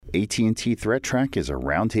AT&T Threat Track is a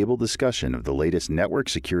roundtable discussion of the latest network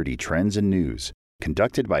security trends and news,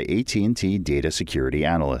 conducted by AT&T data security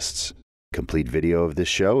analysts. Complete video of this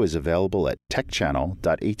show is available at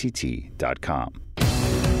techchannel.att.com.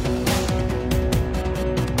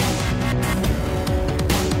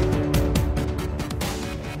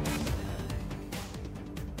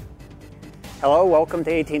 Hello, welcome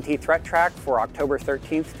to AT&T Threat Track for October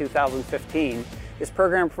 13th, 2015. This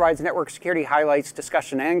program provides network security highlights,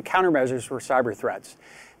 discussion, and countermeasures for cyber threats.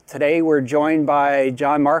 Today we're joined by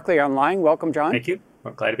John Markley online. Welcome, John. Thank you.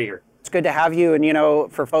 I'm glad to be here. It's good to have you. And you know,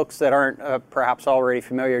 for folks that aren't perhaps already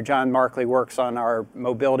familiar, John Markley works on our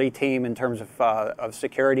mobility team in terms of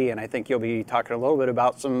security, and I think you'll be talking a little bit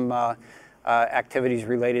about some activities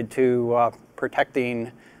related to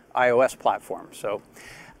protecting iOS platforms. So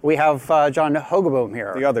we have John Hogaboom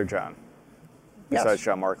here. The other John. Yes. Besides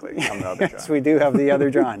John Markley, I'm the other John. Yes, we do have the other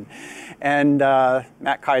John. And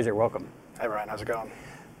Matt Kaiser, welcome. Hey, Ryan, how's it going?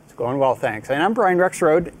 It's going well, thanks. And I'm Brian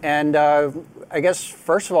Rexroad. And I guess,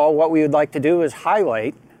 first of all, what we would like to do is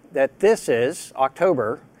highlight that this is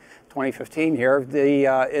October 2015 here,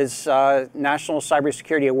 is National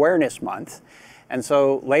Cybersecurity Awareness Month. And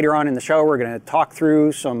so later on in the show, we're going to talk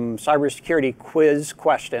through some cybersecurity quiz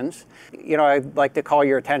questions. You know, I'd like to call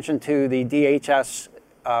your attention to the DHS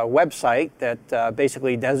website that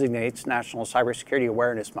basically designates National Cybersecurity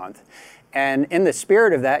Awareness Month. And in the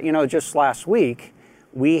spirit of that, you know, just last week,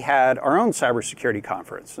 we had our own cybersecurity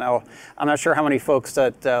conference. Now, I'm not sure how many folks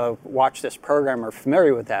that watch this program are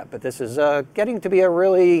familiar with that, but this is getting to be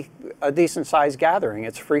a decent-sized gathering.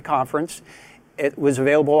 It's a free conference. It was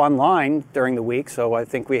available online during the week, so I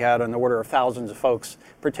think we had on the order of thousands of folks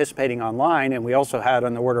participating online, and we also had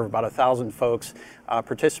on the order of about 1,000 folks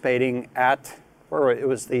participating at it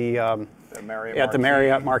was the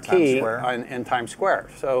Marriott Marquis in Times Square.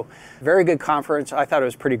 So very good conference. I thought it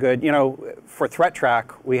was pretty good. You know, for Threat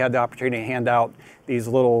Track, we had the opportunity to hand out these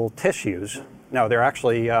little tissues. No, they're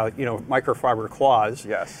actually, microfiber cloths.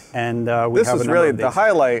 Yes. And this was really the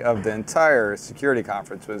highlight of the entire security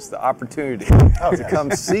conference, was the opportunity to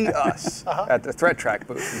come see us at the Threat Track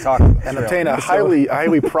booth and talk and obtain a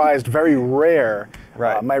highly prized, very rare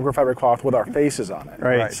microfiber cloth with our faces on it.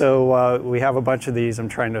 Right. So we have a bunch of these. I'm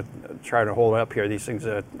trying to hold up here. These things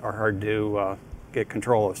that are hard to get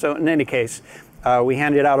control of. So in any case, we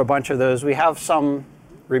handed out a bunch of those. We have some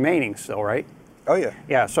remaining still, right? Oh yeah.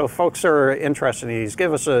 Yeah. So folks are interested in these.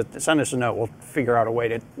 Send us a note. We'll figure out a way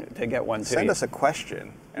to get one to you. Send us a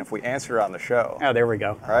question, and if we answer it on the show. Oh, there we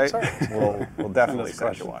go. All right. We'll definitely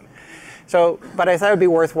send you one. So, but I thought it'd be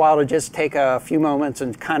worthwhile to just take a few moments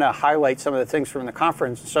and kind of highlight some of the things from the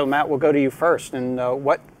conference. So Matt, we'll go to you first. And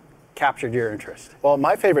what captured your interest? Well,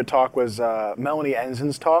 my favorite talk was Melanie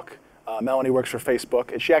Ensign's talk. Melanie works for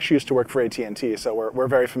Facebook, and she actually used to work for AT&T, so we're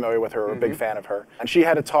very familiar with her. We're a big fan of her. And she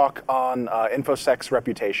had a talk on InfoSec's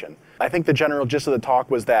reputation. I think the general gist of the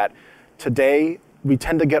talk was that today we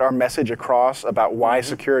tend to get our message across about why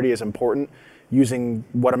security is important using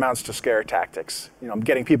what amounts to scare tactics. You know,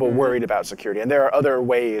 getting people worried about security. And there are other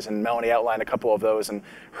ways, and Melanie outlined a couple of those, and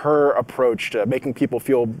her approach to making people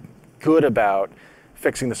feel good about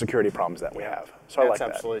fixing the security problems that we have. So I like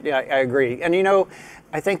that. Absolutely. Yeah, I agree. And you know,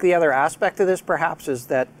 I think the other aspect of this perhaps is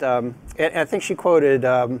that, I think she quoted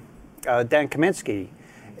Dan Kaminsky,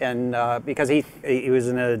 and because he was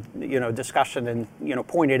in a discussion and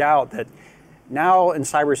pointed out that now in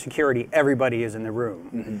cybersecurity everybody is in the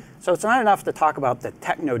room. So it's not enough to talk about the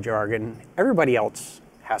techno jargon. Everybody else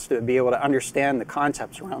has to be able to understand the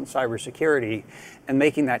concepts around cybersecurity, and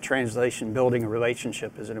making that translation, building a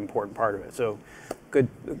relationship, is an important part of it. So good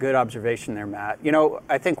observation there, Matt. You know,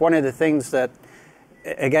 I think one of the things that,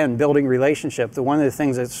 again, building relationship, one of the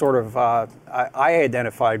things that sort of I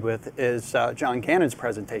identified with is John Gannon's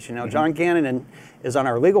presentation. Now, John Gannon is on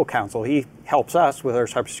our legal counsel. He helps us with our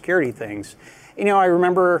cybersecurity things. You know, I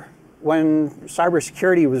remember when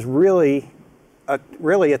cybersecurity was really a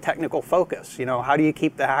technical focus. You know, how do you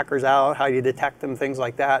keep the hackers out? How do you detect them? Things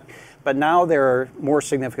like that. But now there are more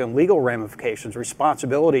significant legal ramifications,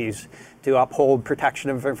 responsibilities to uphold protection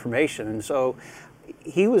of information. And so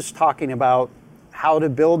he was talking about how to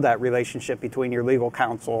build that relationship between your legal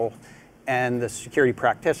counsel and the security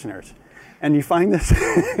practitioners. And you find this?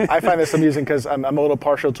 I find this amusing because I'm a little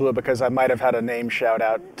partial to it, because I might have had a name shout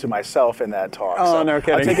out to myself in that talk. Oh, so no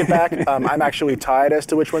kidding. I'll take it back. I'm actually tied as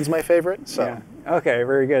to which one's my favorite. So. Yeah. Okay,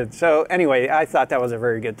 very good. So anyway, I thought that was a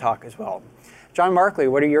very good talk as well. John Markley,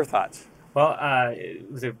 what are your thoughts? Well, it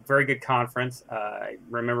was a very good conference. I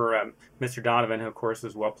remember Mr. Donovan, who of course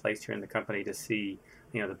was well placed here in the company to see,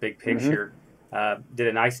 the big picture. Did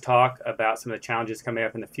a nice talk about some of the challenges coming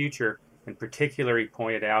up in the future. in particular, he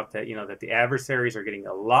pointed out that that the adversaries are getting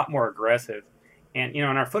a lot more aggressive, and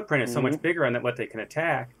and our footprint is so much bigger on what they can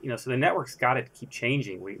attack. So the network's got to keep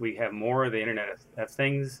changing. We have more of the Internet of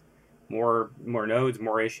Things, more nodes,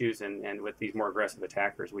 more issues, and with these more aggressive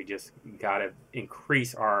attackers, we just got to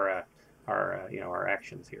increase our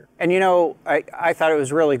actions here. And I thought it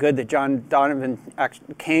was really good that John Donovan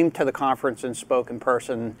actually came to the conference and spoke in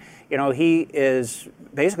person. He is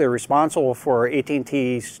basically responsible for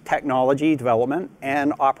AT&T's technology development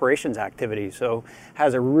and operations activities, so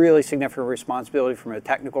has a really significant responsibility from a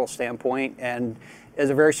technical standpoint and is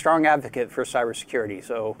a very strong advocate for cybersecurity.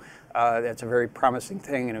 So that's a very promising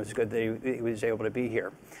thing, and it was good that he was able to be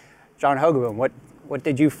here. John Hogaboom, what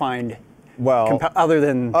did you find? Well, other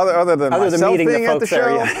than myself meeting being the at the folks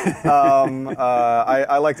show, there,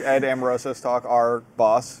 I liked Ed Amoroso's talk, our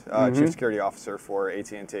boss, Chief Security Officer for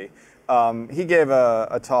AT&T. He gave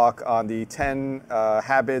a talk on the 10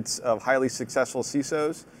 habits of highly successful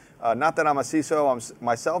CISOs. Not that I'm a CISO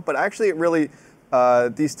myself, but actually it really,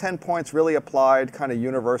 these 10 points really applied kind of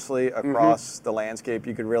universally across the landscape.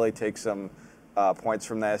 You could really take some points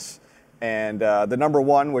from this. And the number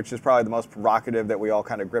one, which is probably the most provocative that we all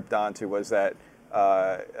kind of gripped onto, was that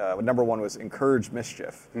number one was encourage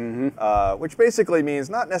mischief, which basically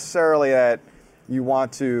means not necessarily that you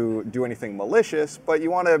want to do anything malicious, but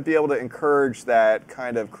you want to be able to encourage that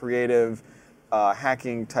kind of creative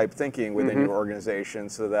hacking type thinking within your organization,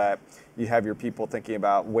 so that you have your people thinking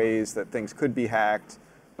about ways that things could be hacked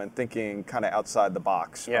and thinking kind of outside the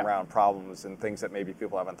box around problems and things that maybe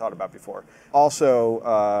people haven't thought about before. Also,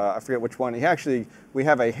 I forget which one. We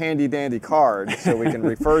have a handy dandy card so we can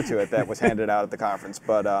refer to it that was handed out at the conference.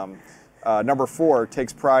 But number 4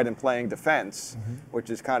 takes pride in playing defense, which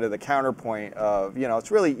is kind of the counterpoint of, it's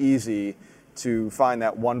really easy to find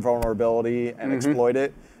that one vulnerability and exploit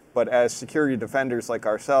it. But as security defenders like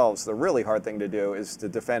ourselves, the really hard thing to do is to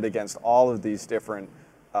defend against all of these different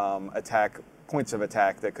points of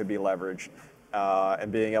attack that could be leveraged, and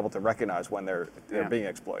being able to recognize when they're being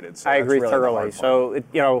exploited. So I agree really thoroughly. So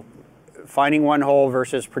finding one hole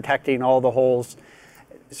versus protecting all the holes,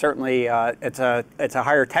 certainly it's a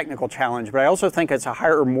higher technical challenge, but I also think it's a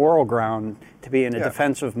higher moral ground to be in a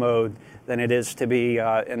defensive mode than it is to be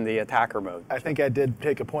in the attacker mode. I think Ed did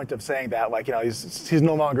take a point of saying that, he's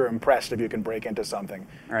no longer impressed if you can break into something.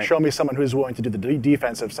 Right. Show me someone who's willing to do the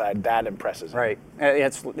defensive side. That impresses him. Right.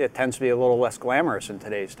 It tends to be a little less glamorous in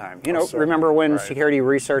today's time. Remember when security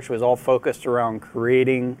research was all focused around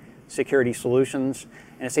creating security solutions,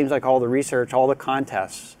 and it seems like all the research, all the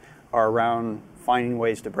contests are around finding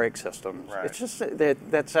ways to break systems. Right. It's just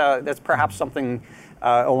that's perhaps something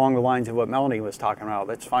along the lines of what Melanie was talking about.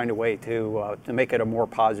 Let's find a way to make it a more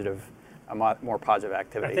positive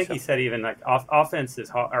activity. I think he said even like offense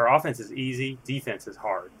is easy, defense is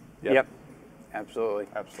hard. Yep. Absolutely.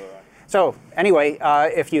 Absolutely. So anyway,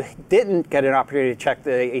 if you didn't get an opportunity to check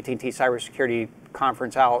the AT&T Cybersecurity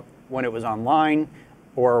Conference out when it was online,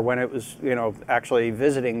 or when it was, actually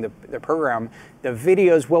visiting the program, the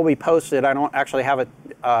videos will be posted. I don't actually have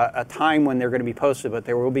a time when they're going to be posted, but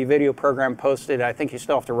there will be video program posted. I think you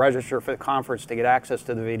still have to register for the conference to get access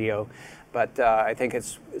to the video, but I think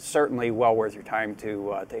it's certainly well worth your time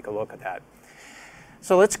to take a look at that.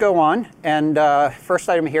 So let's go on. And first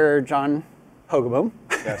item here, John Hogaboom.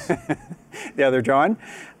 Yes. The other John.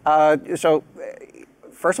 So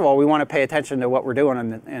first of all, we want to pay attention to what we're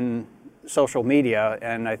doing in social media,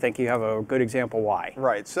 and I think you have a good example why.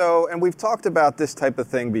 Right. So, and we've talked about this type of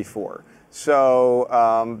thing before. So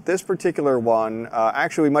this particular one,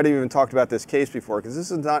 actually we might have even talked about this case before, because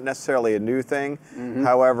this is not necessarily a new thing.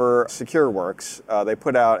 However, SecureWorks, they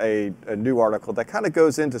put out a new article that kind of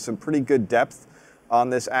goes into some pretty good depth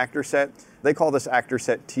on this actor set. They call this actor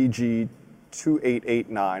set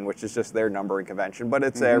TG2889, which is just their numbering convention, but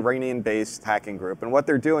it's a Iranian-based hacking group. And what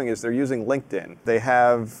they're doing is they're using LinkedIn. They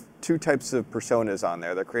have 2 types of personas on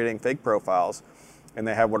there. They're creating fake profiles, and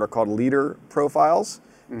they have what are called leader profiles,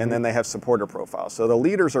 and then they have supporter profiles. So the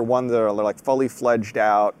leaders are ones that are like fully fledged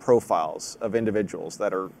out profiles of individuals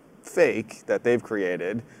that are fake, that they've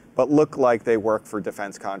created, but look like they work for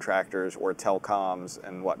defense contractors or telecoms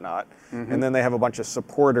and whatnot. And then they have a bunch of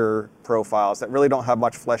supporter profiles that really don't have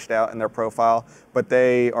much fleshed out in their profile, but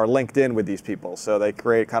they are linked in with these people. So they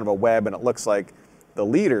create kind of a web, and it looks like the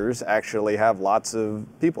leaders actually have lots of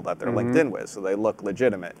people that they're linked in with, so they look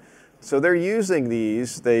legitimate. So they're using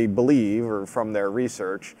these, they believe, or from their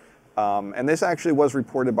research, and this actually was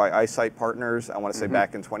reported by Eyesight Partners, I want to say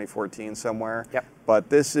back in 2014 somewhere. Yep. But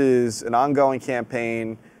this is an ongoing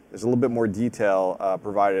campaign. There's a little bit more detail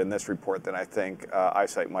provided in this report than I think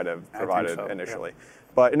Eyesight might have provided initially.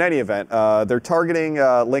 But in any event, they're targeting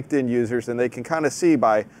LinkedIn users, and they can kind of see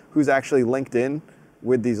by who's actually linked in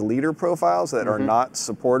with these leader profiles that are not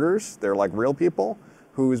supporters. They're like real people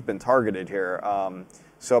who's been targeted here.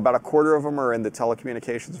 So about a quarter of them are in the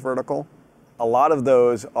telecommunications vertical. A lot of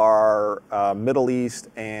those are Middle East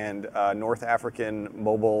and North African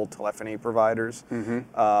mobile telephony providers.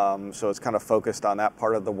 So it's kind of focused on that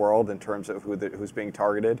part of the world in terms of who's being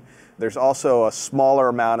targeted. There's also a smaller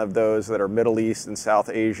amount of those that are Middle East and South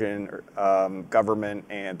Asian government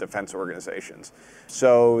and defense organizations.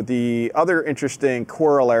 So the other interesting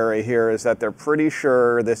corollary here is that they're pretty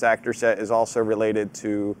sure this actor set is also related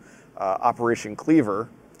to Operation Cleaver,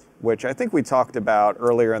 which I think we talked about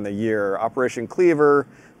earlier in the year. Operation Cleaver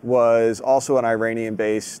was also an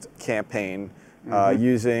Iranian-based campaign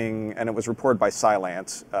using, and it was reported by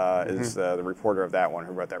Cylance, is the reporter of that one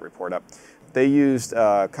who wrote that report up. They used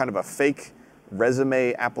kind of a fake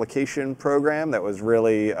resume application program that was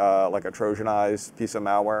really like a Trojanized piece of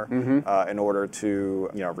malware in order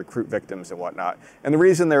to recruit victims and whatnot. And the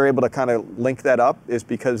reason they're able to kind of link that up is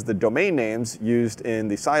because the domain names used in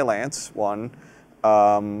the Cylance one,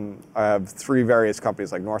 I have 3 various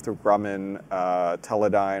companies like Northrop Grumman,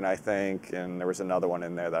 Teledyne, I think, and there was another one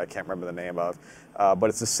in there that I can't remember the name of. But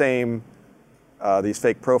it's the same, these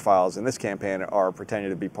fake profiles in this campaign are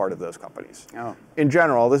pretending to be part of those companies. Oh. In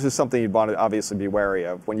general, this is something you'd want to obviously be wary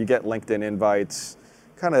of. When you get LinkedIn invites,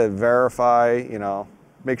 kind of verify,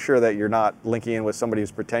 make sure that you're not linking in with somebody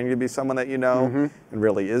who's pretending to be someone that you know and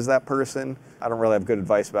really is that person. I don't really have good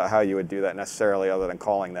advice about how you would do that necessarily other than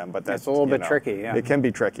calling them, but that's a little bit tricky, yeah. It can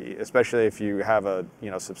be tricky, especially if you have a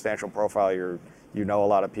substantial profile, you know a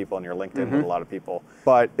lot of people and you're linked in with a lot of people.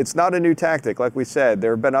 But it's not a new tactic. Like we said,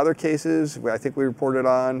 there have been other cases I think we reported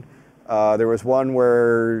on. There was one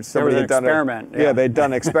where somebody had done they'd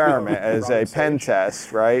done an experiment as a pen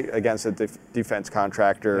test, right, against a defense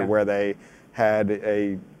contractor where they had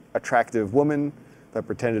a attractive woman that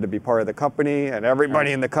pretended to be part of the company, and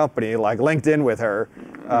everybody in the company linked in with her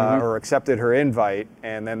or accepted her invite,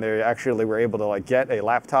 and then they actually were able to get a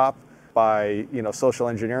laptop by social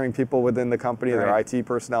engineering people within the company, their IT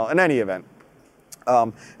personnel. In any event,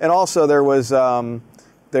 and also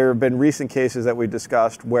there have been recent cases that we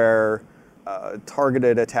discussed where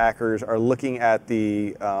targeted attackers are looking at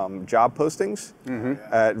the job postings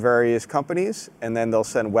at various companies, and then they'll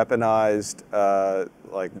send weaponized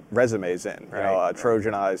resumes in, a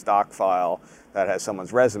Trojanized doc file that has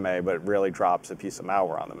someone's resume, but really drops a piece of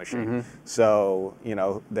malware on the machine. So,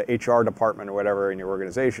 the HR department or whatever in your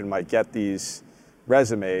organization might get these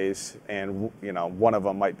resumes, and one of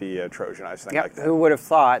them might be a Trojanized thing like that. Who would have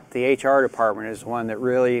thought the HR department is one that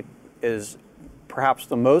really is perhaps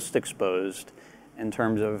the most exposed in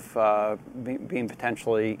terms of being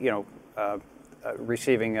potentially,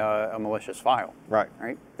 receiving a malicious file. Right.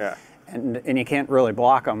 Yeah. And you can't really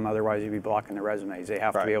block them, otherwise you'd be blocking the resumes. They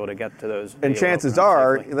have to be able to get to those. And chances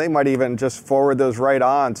are, they might even just forward those right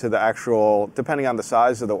on to the actual, depending on the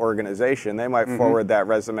size of the organization, they might forward that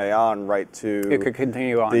resume on right to it could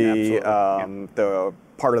continue on, the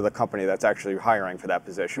part of the company that's actually hiring for that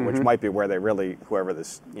position, which might be where they really, whoever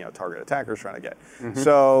this target attacker is trying to get.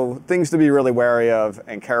 So things to be really wary of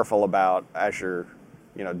and careful about as you're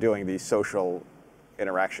doing these social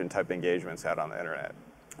interaction type engagements out on the internet.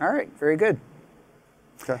 All right, very good.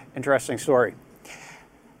 Okay. Interesting story.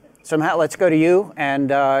 So Matt, let's go to you. And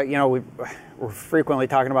we're frequently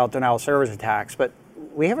talking about denial of service attacks, but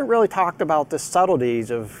we haven't really talked about the subtleties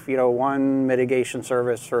of one mitigation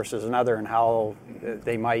service versus another, and how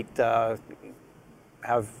they might some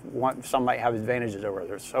might have advantages over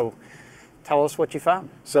others. So tell us what you found.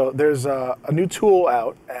 So there's a new tool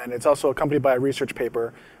out, and it's also accompanied by a research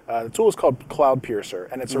paper. The tool is called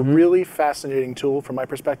CloudPiercer, and it's a really fascinating tool from my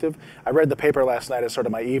perspective. I read the paper last night as sort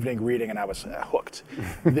of my evening reading, and I was hooked.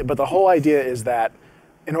 But the whole idea is that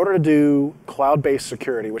in order to do cloud-based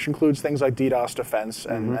security, which includes things like DDoS defense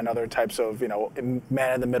and other types of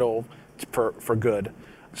man-in-the-middle for good,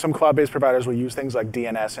 some cloud-based providers will use things like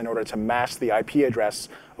DNS in order to mask the IP address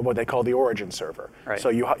of what they call the origin server. Right. So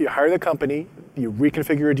you hire the company, you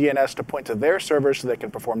reconfigure your DNS to point to their servers so they can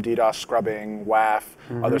perform DDoS scrubbing, WAF,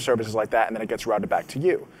 other services like that, and then it gets routed back to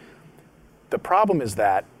you. The problem is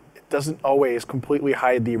that it doesn't always completely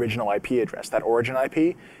hide the original IP address, that origin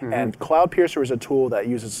IP, and CloudPiercer is a tool that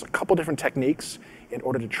uses a couple different techniques in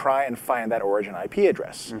order to try and find that origin IP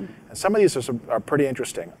address. And some of these are pretty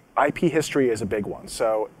interesting. IP history is a big one.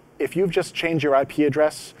 So if you've just changed your IP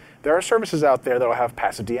address, There are services out there that will have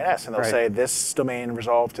passive DNS, and they'll Right. say this domain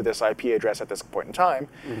resolved to this IP address at this point in time.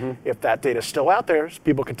 If that data is still out there,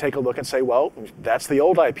 people can take a look and say, well, that's the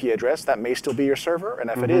old IP address. That may still be your server,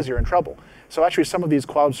 and if it is, you're in trouble. So actually, some of these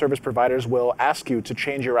cloud service providers will ask you to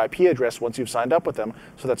change your IP address once you've signed up with them,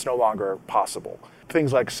 so that's no longer possible.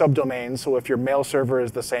 Things like subdomains, so if your mail server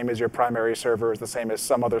is the same as your primary server, is the same as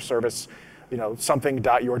some other service,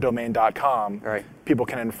 something.yourdomain.com, Right. people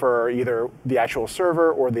can infer either the actual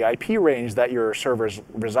server or the IP range that your servers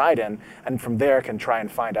reside in, and from there can try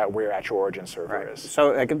and find out where your actual origin server is.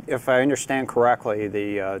 So if I understand correctly,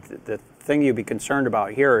 the thing you'd be concerned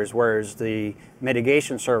about here is whereas the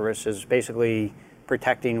mitigation service is basically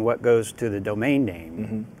protecting what goes to the domain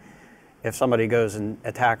name. If somebody goes and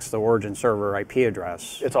attacks the origin server IP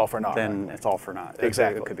address, It's all for naught. then it's all for naught.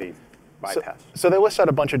 Exactly. It could be So, bypassed. so they list out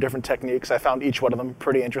a bunch of different techniques. I found each one of them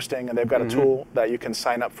pretty interesting, and they've got a tool that you can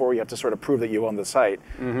sign up for. You have to sort of prove that you own the site.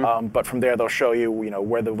 But from there, they'll show you,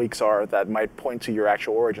 where the leaks are that might point to your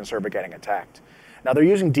actual origin server getting attacked. Now, they're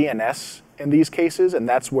using DNS in these cases, and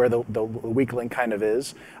that's where the weak link kind of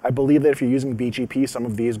is. I believe that if you're using BGP, some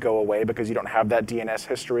of these go away because you don't have that DNS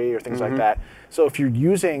history or things like that. So if you're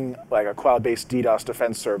using like a cloud-based DDoS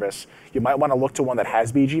defense service, you might want to look to one that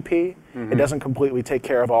has BGP. It doesn't completely take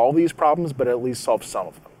care of all these problems, but it at least solves some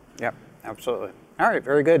of them. Yep, absolutely. All right,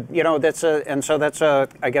 very good. That's a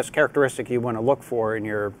I guess characteristic you want to look for in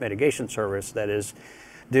your mitigation service. That is,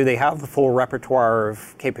 do they have the full repertoire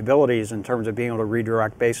of capabilities in terms of being able to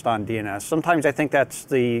redirect based on DNS? Sometimes I think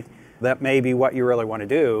that may be what you really want to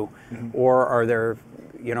do, or are there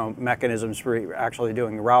mechanisms for actually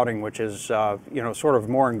doing routing, which is sort of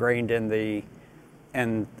more ingrained in the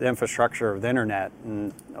infrastructure of the internet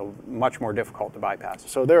and much more difficult to bypass.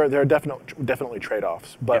 So there are definitely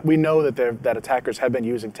trade-offs, but we know that attackers have been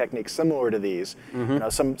using techniques similar to these.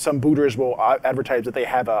 Some booters will advertise that they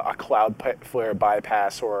have a Cloudflare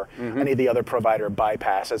bypass or any of the other provider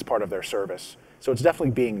bypass as part of their service. So it's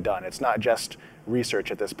definitely being done. It's not just research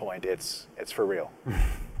at this point. It's for real.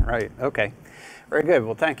 Right. Okay. Very good.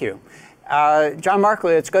 Well, thank you. John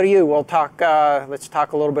Markley, let's go to you. We'll talk. Let's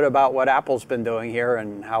talk a little bit about what Apple's been doing here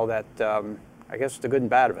and how that, I guess, the good and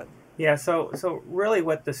bad of it. Yeah. So really,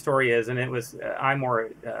 what the story is, and it was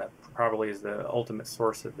iMore probably is the ultimate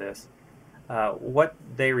source of this. What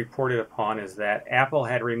they reported upon is that Apple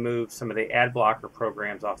had removed some of the ad blocker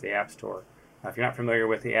programs off the App Store. If you're not familiar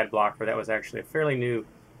with the ad blocker, that was actually a fairly new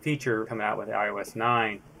feature coming out with iOS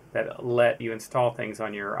 9 that let you install things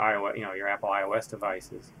on your your Apple iOS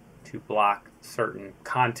devices to block certain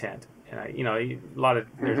content. And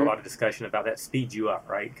there's a lot of discussion about that speeds you up,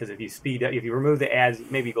 right? Because if you remove the ads,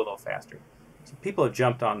 maybe you go a little faster. So people have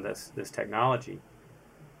jumped on this technology,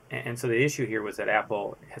 and so the issue here was that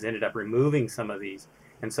Apple has ended up removing some of these.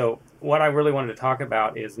 And so what I really wanted to talk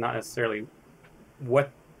about is not necessarily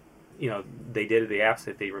what they did to the apps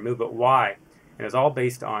that they removed, but why. And it's all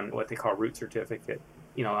based on what they call root certificate.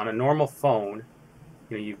 On a normal phone,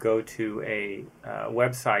 you go to a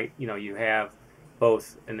website, you have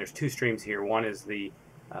both, and there's two streams here. One is the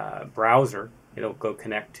browser. It'll go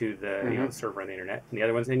connect to the server on the internet, and the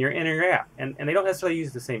other one's in your app. And they don't necessarily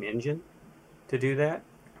use the same engine to do that,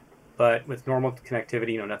 but with normal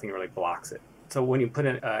connectivity, nothing really blocks it. So when you put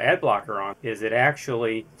an ad blocker on, it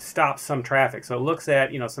actually stops some traffic. So it looks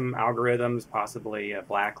at some algorithms, possibly a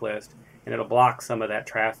blacklist, and it'll block some of that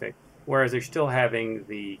traffic. Whereas they're still having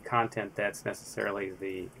the content that's necessarily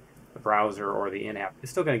the browser or the in-app.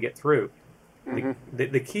 It's still going to get through.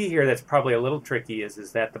 The key here that's probably a little tricky is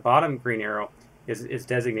that the bottom green arrow is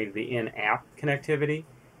designated the in-app connectivity.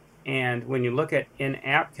 And when you look at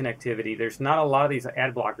in-app connectivity, there's not a lot of these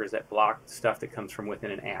ad blockers that block stuff that comes from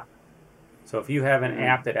within an app. So if you have an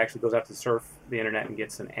app that actually goes out to surf the internet and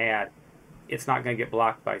gets an ad, it's not going to get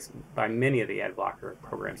blocked by many of the ad blocker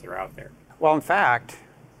programs that are out there. Well, in fact,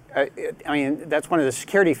 that's one of the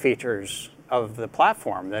security features of the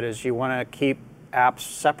platform. That is, you want to keep apps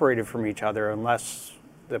separated from each other unless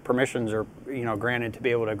the permissions are granted to be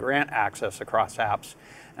able to grant access across apps.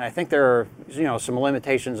 And I think there are some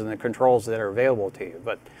limitations in the controls that are available to you.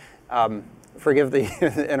 But forgive the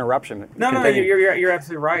interruption. No, you're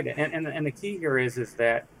absolutely right. And the key here is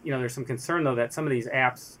that there's some concern though that some of these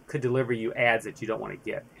apps could deliver you ads that you don't want to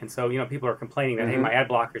get. And so people are complaining that hey, my ad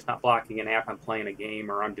blocker is not blocking an app. I'm playing a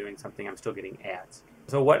game or I'm doing something. I'm still getting ads.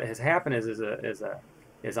 So what has happened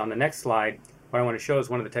is on the next slide. What I want to show is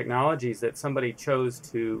one of the technologies that somebody chose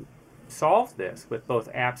to solve this with both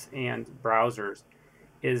apps and browsers.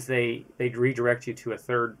 Is they redirect you to a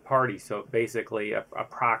third party. So basically a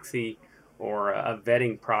proxy or a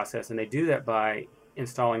vetting process, and they do that by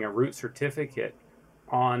installing a root certificate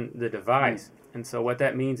on the device. And so what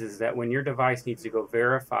that means is that when your device needs to go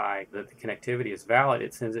verify that the connectivity is valid,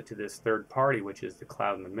 it sends it to this third party, which is the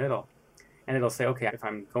cloud in the middle. And it'll say, okay, if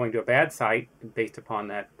I'm going to a bad site, based upon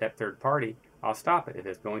that third party, I'll stop it. If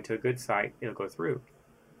it's going to a good site, it'll go through.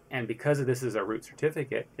 And because this is a root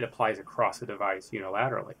certificate, it applies across the device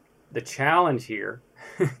unilaterally. The challenge here,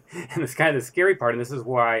 and it's kind of the scary part, and this is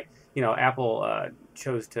why Apple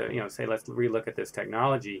chose to say, let's relook at this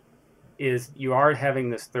technology, is you are having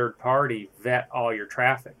this third party vet all your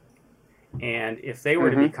traffic. And if they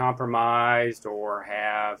were to be compromised or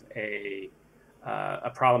have a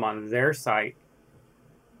problem on their site,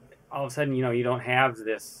 all of a sudden, you don't have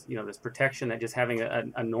this, this protection that just having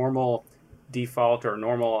a normal default or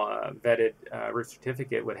normal vetted root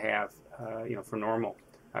certificate would have, for normal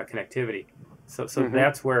connectivity. So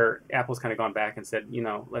that's where Apple's kind of gone back and said,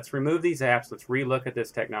 let's remove these apps, let's relook at this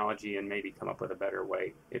technology and maybe come up with a better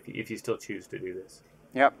way if you still choose to do this.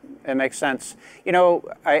 Yep, it makes sense.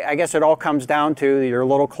 I guess it all comes down to your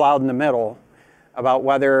little cloud in the middle about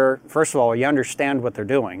whether, first of all, you understand what they're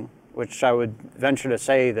doing, which I would venture to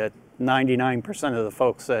say that 99% of the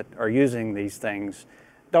folks that are using these things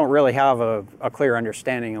don't really have a clear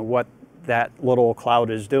understanding of what that little cloud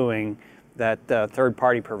is doing, that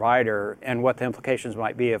third-party provider, and what the implications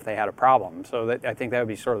might be if they had a problem. So I think that would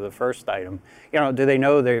be sort of the first item. Do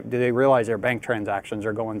they realize their bank transactions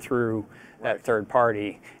are going through that third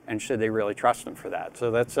party, and should they really trust them for that? So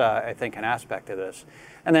that's, I think, an aspect of this.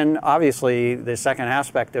 And then obviously the second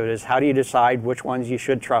aspect of it is, how do you decide which ones you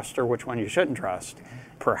should trust or which one you shouldn't trust?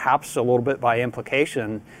 Perhaps a little bit by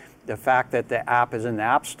implication, the fact that the app is in the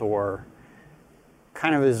App Store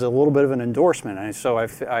kind of is a little bit of an endorsement. And so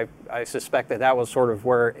I suspect that was sort of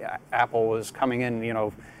where Apple was coming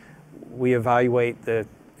in. We evaluate the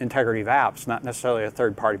integrity of apps, not necessarily a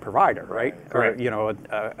third-party provider, right? Or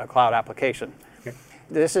a cloud application. Okay.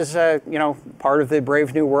 This is part of the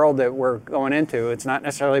brave new world that we're going into. It's not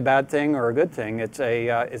necessarily a bad thing or a good thing.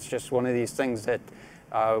 It's just one of these things that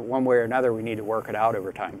one way or another we need to work it out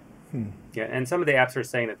over time. Yeah, and some of the apps are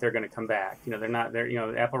saying that they're going to come back. They're not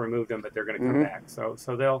there. Apple removed them, but they're going to come back. So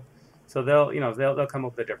they'll come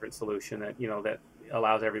up with a different solution that that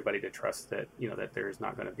allows everybody to trust that that there's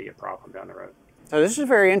not going to be a problem down the road. So this is a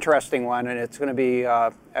very interesting one, and it's going to be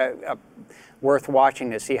worth watching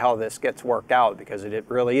to see how this gets worked out, because it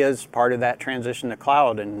really is part of that transition to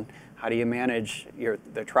cloud. And how do you manage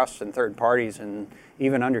the trust in third parties and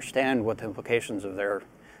even understand what the implications of their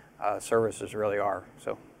services really are?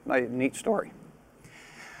 So. A neat story.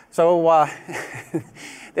 So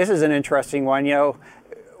this is an interesting one.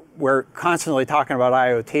 We're constantly talking about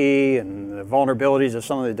IoT and the vulnerabilities of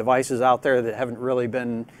some of the devices out there that haven't really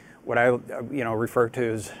been what I refer to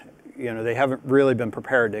as they haven't really been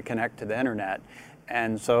prepared to connect to the internet.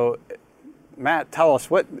 And so, Matt, tell us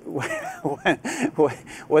what's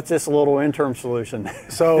this little interim solution?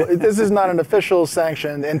 So this is not an official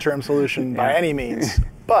sanctioned interim solution by any means,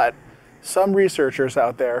 but some researchers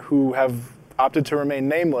out there who have opted to remain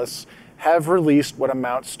nameless have released what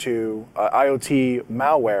amounts to IoT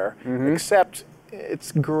malware, except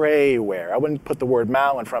it's grayware. I wouldn't put the word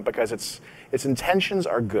mal in front because its intentions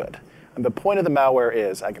are good. And the point of the malware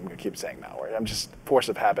is, I'm going to keep saying malware, I'm just force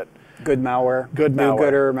of habit. Good malware. Good malware.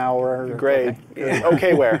 Do-gooder malware. Great.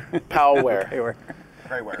 Okay-ware. Palware. Okay-ware.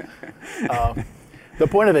 Grayware. The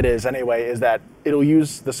point of it is, anyway, is that it'll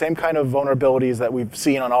use the same kind of vulnerabilities that we've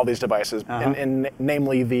seen on all these devices,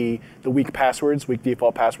 namely the weak passwords, weak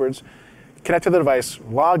default passwords. Connect to the device,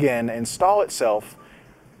 log in, install itself,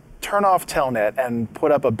 turn off Telnet, and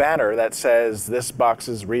put up a banner that says this box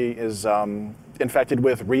is infected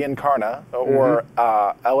with Reincarna or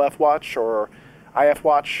LF Watch or IF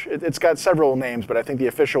Watch. It's got several names, but I think the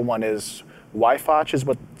official one is Wi-Watch is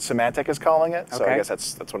what Symantec is calling it. So I guess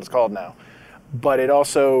that's what it's called now. But it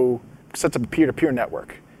also sets up a peer-to-peer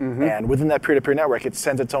network. And within that peer-to-peer network, it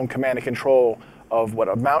sends its own command and control of what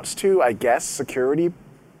amounts to, I guess, security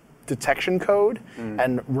detection code,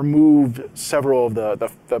 and removed several of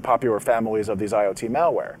the popular families of these IoT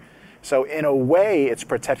malware. So in a way, it's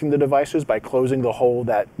protecting the devices by closing the hole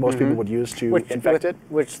that most people would use to infect it.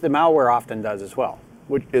 Which the malware often does as well.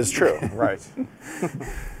 Which is true. Right.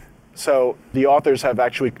 So the authors have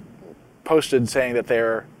actually posted saying that they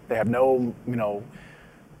have no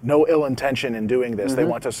ill intention in doing this. They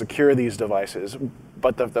want to secure these devices,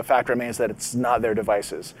 but the fact remains that it's not their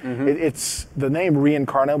devices. It's the name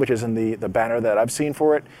Reincarna, which is in the banner that I've seen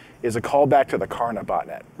for it, is a callback to the Karna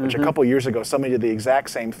botnet, which a couple years ago somebody did the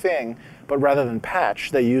exact same thing, but rather than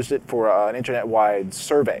patch, they used it for an internet-wide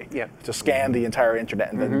survey to scan the entire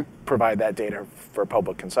internet and then provide that data for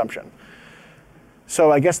public consumption. So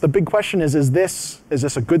I guess the big question is this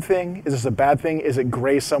a good thing? Is this a bad thing? Is it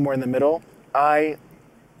gray somewhere in the middle? I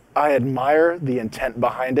admire the intent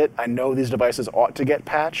behind it. I know these devices ought to get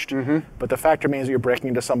patched, but the fact remains that you're breaking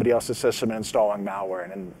into somebody else's system and installing malware,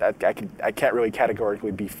 and I can't really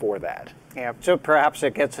categorically be for that. Yeah, so perhaps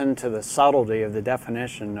it gets into the subtlety of the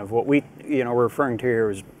definition of what we're referring to here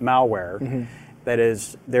as malware. That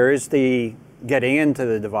is, there is the getting into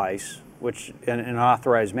the device, which in an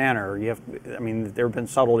authorized manner, there have been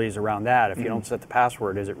subtleties around that. If you don't set the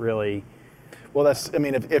password, is it really? Well,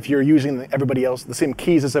 if you're using everybody else, the same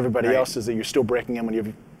keys as everybody else, is that you're still breaking in when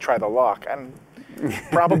you try the lock?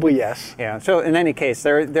 Probably yes. Yeah. So in any case,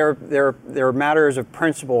 there are matters of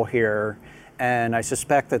principle here, and I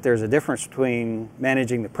suspect that there's a difference between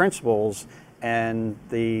managing the principles and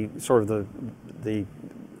the sort of the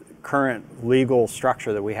current legal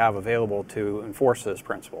structure that we have available to enforce those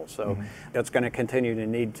principles. So that's going to continue to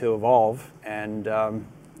need to evolve, and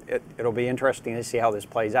it'll be interesting to see how this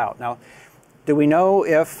plays out. Now, do we know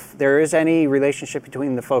if there is any relationship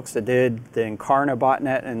between the folks that did the Incarna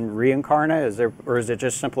botnet and Reincarna? Or is it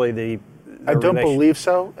just simply the I don't believe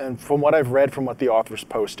so. And from what I've read, from what the authors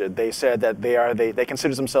posted, they said that they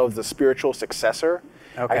consider themselves the spiritual successor.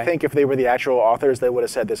 Okay. I think if they were the actual authors, they would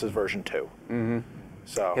have said this is version 2.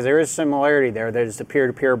 So, because there is similarity there. There's the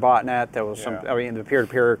peer-to-peer botnet. There was the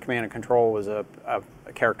peer-to-peer command and control was a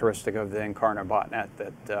characteristic of the Incarna botnet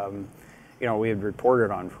that we had reported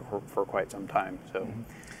on for quite some time. So,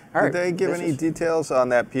 all right. Did they give any details on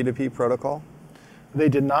that P2P protocol? They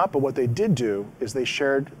did not, but what they did do is they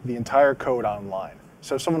shared the entire code online.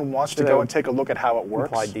 So if someone wants to go and take a look at how it works,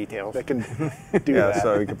 implied details, they can do that.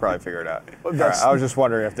 So we could probably figure it out. Well, I was just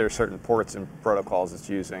wondering if there's certain ports and protocols it's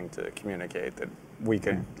using to communicate that we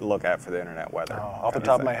could look at for the internet weather. Off the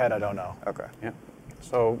top of my head, I don't know. Okay. Yeah.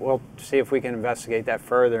 So we'll see if we can investigate that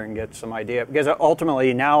further and get some idea. Because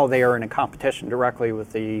ultimately now they are in a competition directly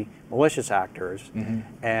with the malicious actors.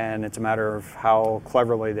 And it's a matter of how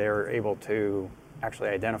cleverly they're able to actually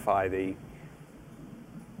identify the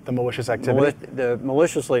malicious activity? The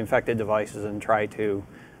maliciously infected devices and try to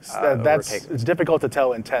overtake. It's difficult to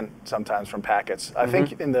tell intent sometimes from packets. I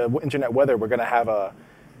think in the internet weather we're going to have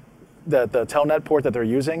the telnet port that they're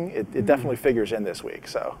using, it definitely figures in this week.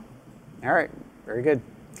 So, all right. Very good.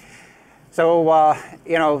 So,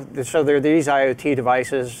 so there are these IoT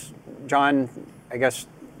devices. John, I guess,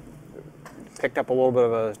 picked up a little bit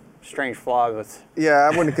of a strange flaw with... Yeah,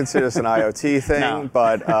 I wouldn't consider this an IoT thing, no.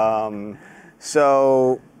 But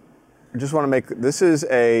so I just want to make, this is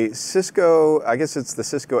a Cisco, I guess it's the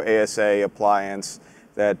Cisco ASA appliance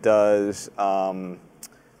that does,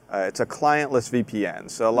 it's a clientless VPN.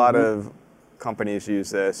 So a lot of companies use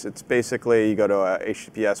this. It's basically, you go to a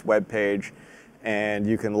HTTPS web page, and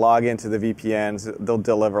you can log into the VPNs. They'll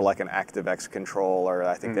deliver like an ActiveX control, or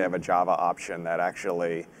I think they have a Java option that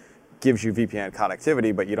actually gives you VPN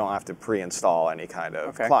connectivity, but you don't have to pre-install any kind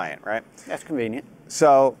of client, right? That's convenient.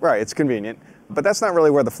 So, right, it's convenient. But that's not really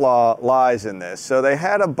where the flaw lies in this. So they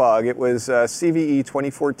had a bug. It was CVE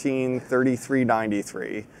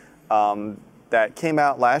 2014-3393 that came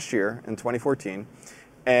out last year in 2014.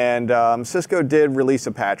 And Cisco did release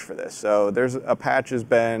a patch for this. So there's a patch has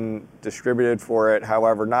been distributed for it.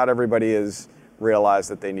 However, not everybody has realized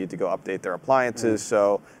that they need to go update their appliances.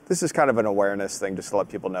 So this is kind of an awareness thing just to let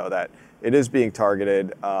people know that it is being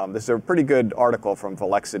targeted. This is a pretty good article from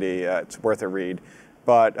Velexity. It's worth a read.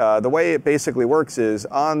 But the way it basically works is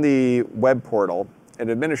on the web portal, an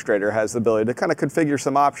administrator has the ability to kind of configure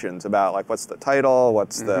some options about like what's the title,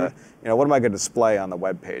 what's the, what am I going to display on the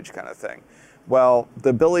web page kind of thing. Well, the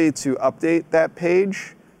ability to update that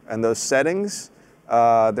page and those settings,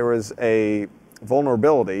 there was a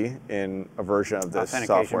vulnerability in a version of this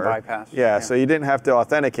software. Bypass. Yeah, so you didn't have to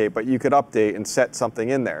authenticate, but you could update and set something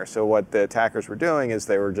in there. So what the attackers were doing is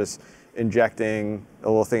they were just injecting a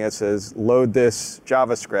little thing that says, load this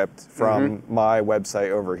JavaScript from my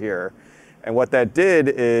website over here. And what that did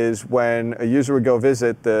is when a user would go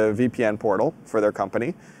visit the VPN portal for their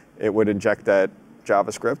company, it would inject that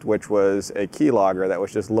JavaScript, which was a keylogger that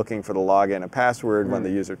was just looking for the login and password when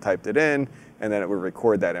the user typed it in, and then it would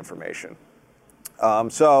record that information.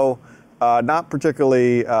 Not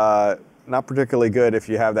particularly good if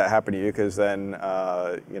you have that happen to you, because then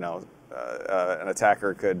an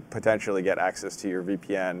attacker could potentially get access to your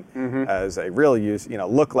VPN as a real user,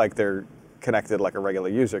 look like they're connected like a regular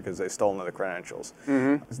user because they've stolen the credentials.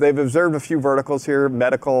 So they've observed a few verticals here: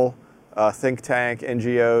 medical, think tank,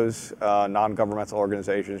 NGOs, non-governmental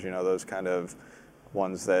organizations, those kind of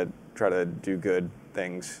ones that try to do good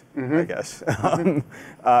things, I guess.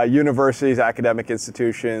 Universities, academic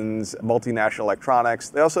institutions, multinational electronics.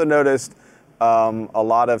 They also noticed a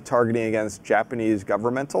lot of targeting against Japanese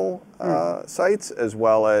governmental sites, as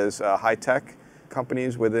well as high-tech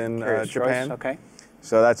companies within Japan. Choice. Okay.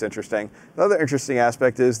 So that's interesting. Another interesting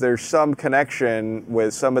aspect is there's some connection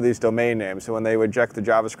with some of these domain names. So when they would inject the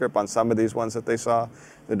JavaScript on some of these ones that they saw,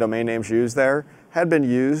 the domain names used there had been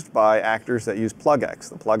used by actors that use PlugX.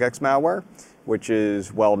 The PlugX malware, which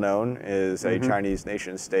is well known, is a Chinese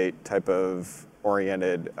nation state type of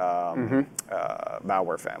oriented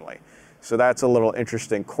malware family. So that's a little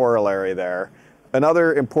interesting corollary there.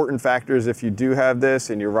 Another important factor is if you do have this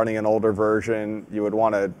and you're running an older version, you would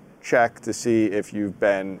want to check to see if you've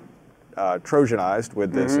been Trojanized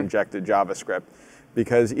with this injected JavaScript,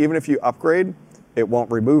 because even if you upgrade, it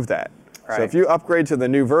won't remove that. Right. So if you upgrade to the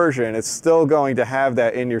new version, it's still going to have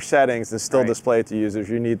that in your settings and still display it to users.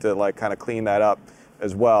 You need to like kind of clean that up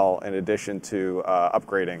as well, in addition to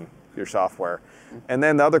upgrading your software. And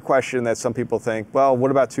then the other question that some people think, well,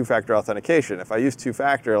 what about two-factor authentication? If I use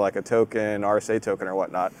two-factor, like a token, RSA token or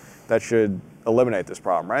whatnot, that should eliminate this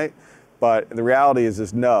problem, right? But the reality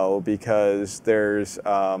is no, because there's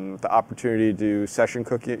the opportunity to do session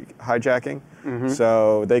cookie hijacking.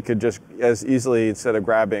 So they could just as easily, instead of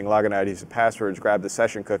grabbing login IDs and passwords, grab the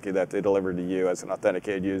session cookie that they delivered to you as an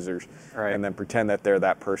authenticated user, and then pretend that they're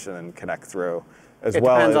that person and connect through. It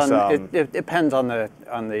depends on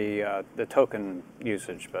the token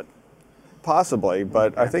usage, but possibly.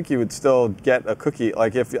 But I think you would still get a cookie.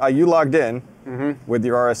 Like if you logged in with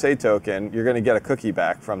your RSA token, you're going to get a cookie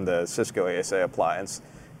back from the Cisco ASA appliance.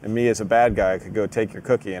 And me as a bad guy could go take your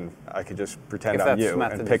cookie and I could just pretend I'm you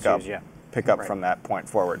and pick up from that point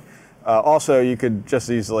forward. Also, you could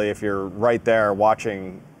just easily, if you're right there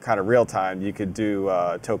watching kind of real time, you could do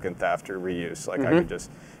token theft or reuse. Like I could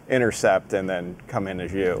just intercept and then come in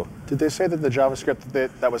as you. Did they say that the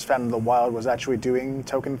JavaScript that was found in the wild was actually doing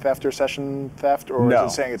token theft or session theft, or No.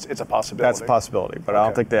 is it saying it's a possibility? That's a possibility, but I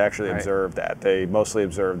don't think they actually observed that. They mostly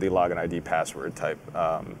observed the login ID password type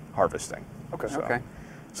harvesting. Okay. okay.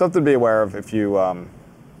 Something to be aware of if you,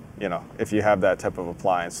 if you have that type of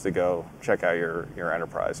appliance, to go check out your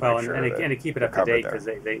enterprise. Well, make sure and to keep it up to date, there. because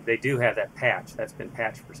they do have that patch that's been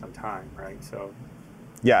patched for some time, right? So.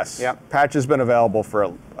 Yes. Yep. Patch has been available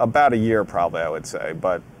for about a year, probably, I would say,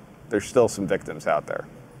 but there's still some victims out there.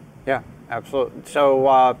 Yeah, absolutely. So,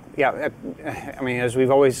 I mean, as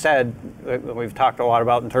we've always said, we've talked a lot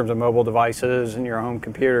about in terms of mobile devices and your home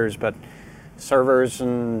computers, but servers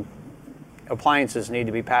and appliances need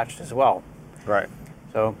to be patched as well. Right.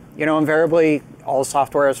 So, invariably, all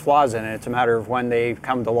software has flaws in it. It's a matter of when they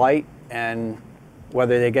come to light and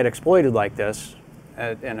whether they get exploited like this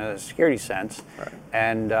in a security sense. Right.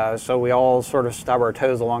 And so we all sort of stub our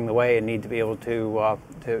toes along the way and need to be able to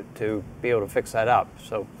be able to fix that up.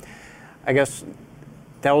 So I guess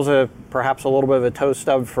that was perhaps a little bit of a toe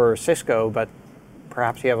stub for Cisco, but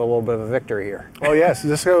perhaps you have a little bit of a victory here. Well, yes,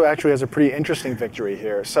 Cisco actually has a pretty interesting victory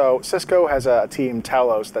here. So Cisco has a team,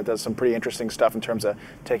 Talos, that does some pretty interesting stuff in terms of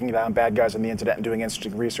taking down bad guys on the internet and doing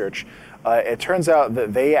interesting research. It turns out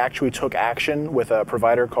that they actually took action with a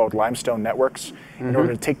provider called Limestone Networks in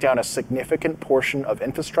order to take down a significant portion of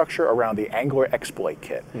infrastructure around the Angler exploit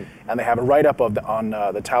kit. And they have a write-up on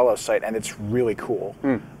the Talos site, and it's really cool.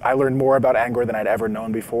 I learned more about Angler than I'd ever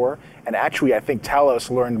known before. And actually, I think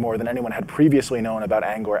Talos learned more than anyone had previously known about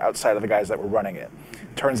Angler outside of the guys that were running it.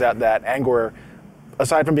 Turns out that Angler,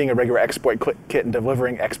 aside from being a regular exploit kit and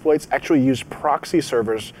delivering exploits, actually used proxy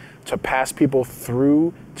servers to pass people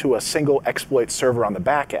through to a single exploit server on the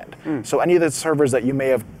back end. So any of the servers that you may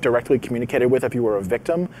have directly communicated with if you were a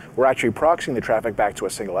victim were actually proxying the traffic back to a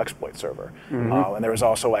single exploit server. And there was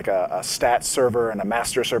also like a stats server and a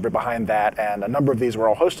master server behind that, and a number of these were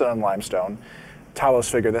all hosted on Limestone.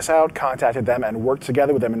 Talos figured this out, contacted them, and worked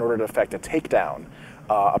together with them in order to effect a takedown.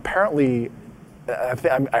 Apparently,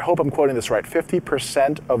 I hope I'm quoting this right,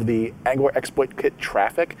 50% of the Angler exploit kit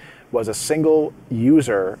traffic was a single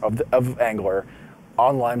user of Angler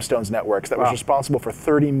on Limestone's networks that was responsible for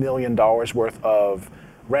 $30 million worth of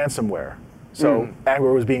ransomware. So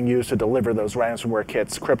Angler was being used to deliver those ransomware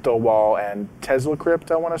kits, CryptoWall and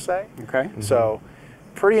TeslaCrypt, I want to say. Okay. So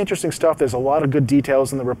pretty interesting stuff. There's a lot of good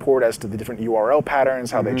details in the report as to the different URL patterns,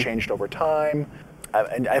 how they changed over time.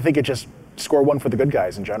 And I think it just score one for the good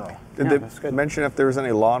guys in general. Did they mention if there was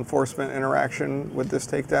any law enforcement interaction with this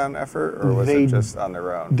takedown effort, or was it just on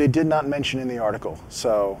their own? They did not mention in the article,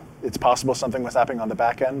 so it's possible something was happening on the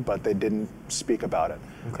back end, but they didn't speak about it.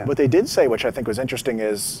 Okay. What they did say, which I think was interesting,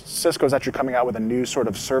 is Cisco's actually coming out with a new sort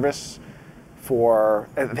of service for,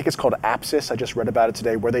 I think it's called Apsys, I just read about it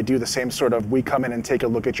today, where they do the same sort of, we come in and take a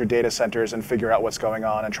look at your data centers and figure out what's going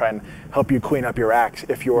on and try and help you clean up your act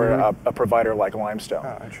if you're a provider like Limestone.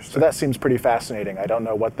 Oh, interesting. So that seems pretty fascinating. I don't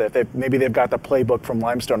know what maybe they've got the playbook from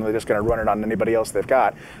Limestone and they're just going to run it on anybody else they've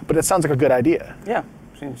got. But it sounds like a good idea. Yeah,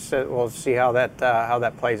 we'll see how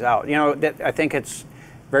that plays out. You know, I think it's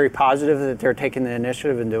very positive that they're taking the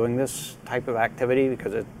initiative and doing this type of activity,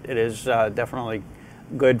 because it is definitely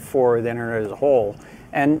good for the internet as a whole.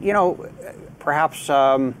 And you know, perhaps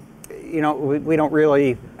you know, we don't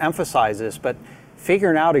really emphasize this, but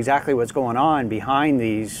figuring out exactly what's going on behind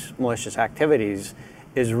these malicious activities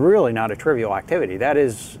is really not a trivial activity. That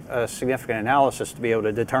is a significant analysis to be able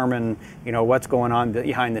to determine, you know, what's going on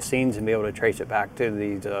behind the scenes and be able to trace it back to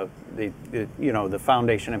the you know, the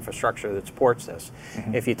foundation infrastructure that supports this.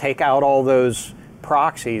 If you take out all those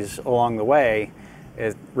proxies along the way,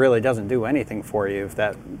 it really doesn't do anything for you if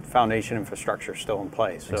that foundation infrastructure is still in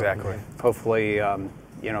place. So Exactly. hopefully,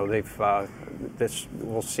 you know,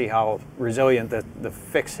 we'll see how resilient the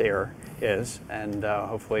fix here is, and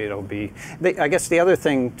hopefully it'll be. I guess the other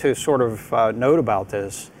thing to sort of note about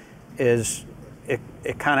this is it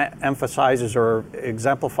kind of emphasizes or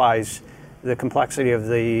exemplifies the complexity of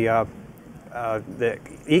the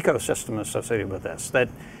ecosystem associated with this. That,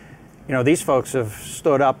 you know, these folks have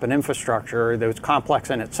stood up an infrastructure that was complex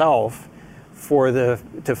in itself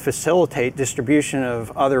to facilitate distribution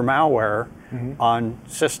of other malware on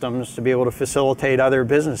systems, to be able to facilitate other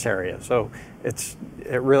business areas. So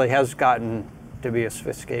it really has gotten to be a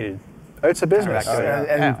sophisticated. It's a business,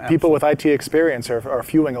 and people with IT experience are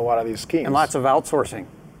fueling a lot of these schemes. And lots of outsourcing.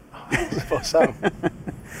 So.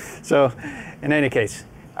 So, in any case.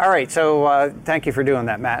 All right, so thank you for doing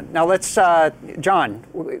that, Matt. Now let's, John,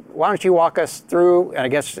 why don't you walk us through, and I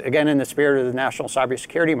guess, again, in the spirit of the National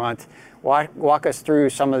Cybersecurity Month, walk us through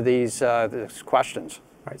some of these questions.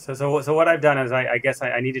 Right. So what I've done is I guess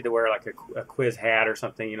I needed to wear like a quiz hat or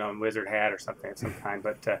something, you know, a wizard hat or something of some kind.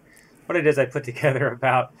 But what I did is I put together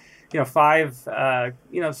about, you know, 5,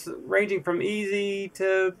 you know, ranging from easy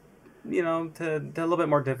to, you know, to a little bit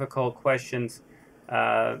more difficult questions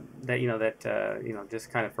that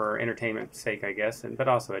just kind of for entertainment's sake, I guess, but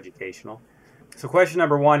also educational. So question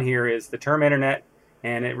number 1 here is the term internet,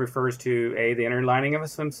 and it refers to A, the inner lining of a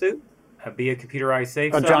swimsuit, B, a computerized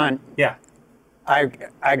safe zone. John. Yeah.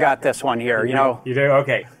 I got this one here. You know, you do?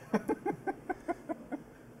 Okay.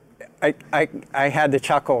 I had to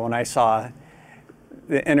chuckle when I saw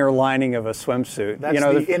the inner lining of a swimsuit. That's, you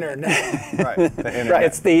know, the internet. Right. The internet. Right.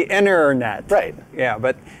 It's the internet. Right. Yeah,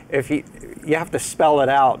 but if you have to spell it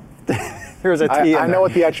out. There's a T. I know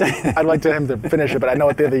what the actual. I'd like him to finish it, but I know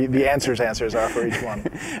what the answers are for each one.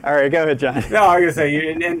 All right, go ahead, John. No, I was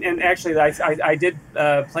going to say, and actually, I did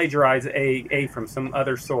plagiarize a from some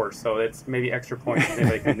other source, so it's maybe extra points if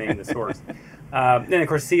anybody can name the source. Then, of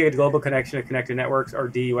course, C, a global connection to connected networks, or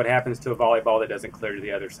D, what happens to a volleyball that doesn't clear to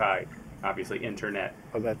the other side? Obviously, internet.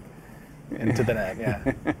 Oh, that into the net,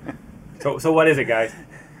 yeah. So what is it, guys?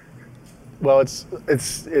 Well,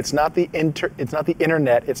 it's not the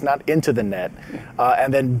internet. It's not into the net,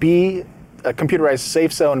 and then B, a computerized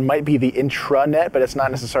safe zone might be the intranet, but it's not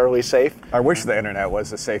necessarily safe. I wish the internet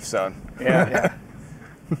was a safe zone. Yeah.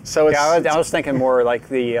 So it's, I was thinking more like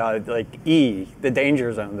the like E, the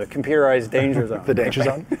danger zone, the computerized danger zone. the danger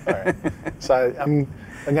zone. All right. So I'm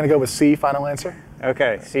going to go with C. Final answer.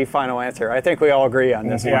 Okay, C, final answer. I think we all agree on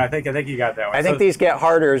this Yeah, one. I think you got that one. I think these get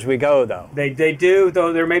harder as we go, though. They do,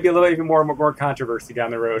 though there may be a little even more controversy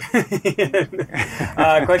down the road.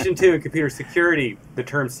 Question 2, in computer security, the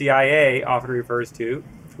term CIA often refers to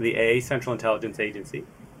the A, Central Intelligence Agency,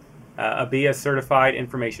 a B, a certified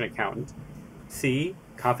information accountant, C,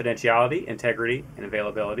 confidentiality, integrity, and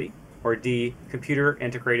availability, or D, computer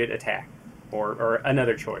integrated attack, or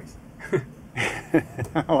another choice.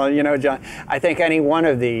 Well, you know, John, I think any one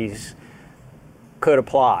of these could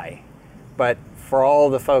apply, but for all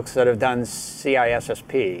the folks that have done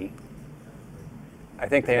CISSP, I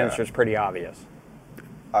think the answer is pretty obvious.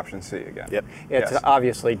 Option C again. Yep. It's Yes.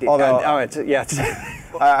 obviously Although-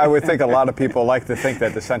 I would think a lot of people like to think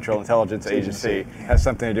that the Central Intelligence Agency has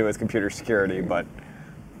something to do with computer security, but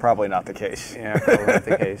probably not the case. yeah, probably not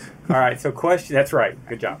the case. All right, so that's right.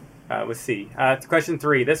 Good job. With C. Question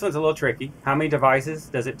 3. This one's a little tricky. How many devices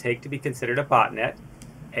does it take to be considered a botnet?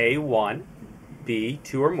 A, 1, B,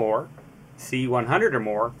 2 or more, C, 100 or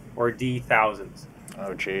more, or D, thousands?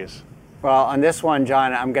 Oh, geez. Well, on this one,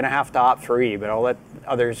 John, I'm going to have to opt for E, but I'll let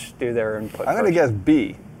others do their input. I'm going to first. guess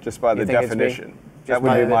B, just by the think it's B? definition. Just That would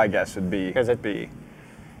by be the- my guess, would be because it- B.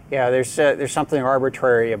 Yeah, there's something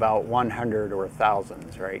arbitrary about 100 or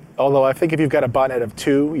thousands, right? Although I think if you've got a botnet of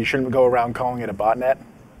 2, you shouldn't go around calling it a botnet.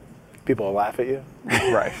 People will laugh at you.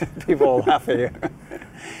 Right. People will laugh at you.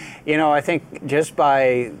 You know, I think just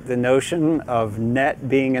by the notion of net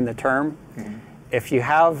being in the term, if you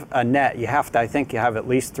have a net, I think you have at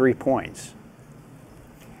least 3 points.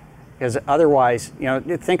 Because otherwise, you know,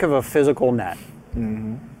 think of a physical net.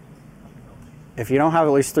 If you don't have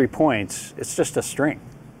at least 3 points, it's just a string.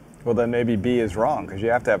 Well, then maybe B is wrong because you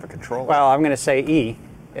have to have a controller. Well, I'm going to say E.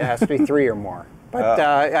 It has to be 3 or more. But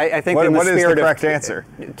I think in the what is spirit the of correct answer?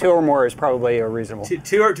 2 or more is probably a reasonable.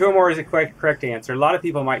 Two or more is the correct answer. A lot of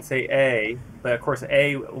people might say A, but of course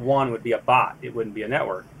A1 would be a bot. It wouldn't be a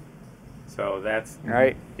network. So that's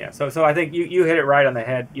right. Yeah. So I think you hit it right on the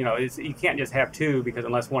head. You know, you can't just have 2 because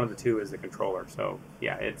unless one of the 2 is the controller. So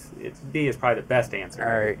yeah, it's B is probably the best answer.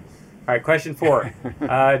 All right. All right. Question 4.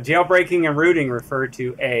 Jailbreaking and rooting refer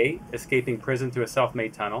to A, escaping prison through a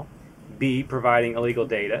self-made tunnel, B, providing illegal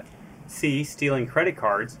data, C, stealing credit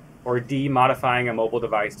cards, or D, modifying a mobile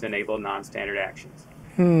device to enable non-standard actions.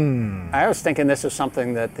 I was thinking this is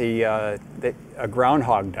something that that a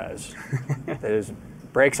groundhog does. That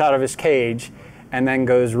breaks out of his cage and then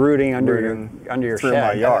goes rooting under your through shed.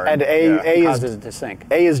 my yard. And A Causes it to sink.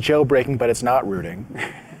 A is jailbreaking, but it's not rooting.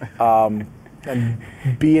 And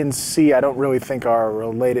B and C, I don't really think are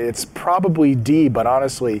related. It's probably D, but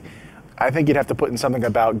honestly, I think you'd have to put in something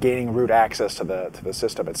about gaining root access to the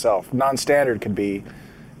system itself. Non-standard could be,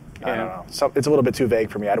 I don't know. It's a little bit too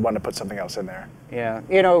vague for me. I'd want to put something else in there. Yeah,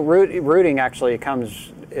 you know, rooting actually it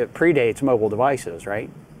predates mobile devices,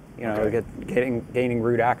 right? You know, Okay. gaining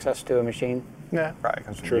root access to a machine. Yeah, Right,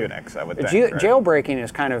 comes from True. Unix, I would think. right? Jailbreaking is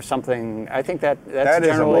kind of something. I think that's That is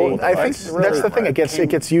a generally. mobile I think device. that's the thing. It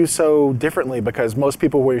gets used so differently because most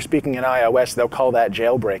people, when you're speaking in iOS, they'll call that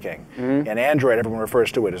jailbreaking. In Android, everyone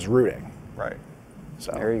refers to it as rooting. Right.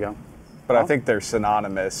 So There you go. But I think they're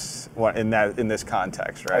synonymous in this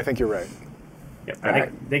context, right? I think you're right. Yep. I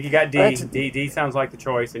think you got D. D sounds like the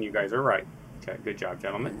choice, and you guys are right. Okay, good job,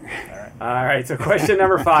 gentlemen. All right. So question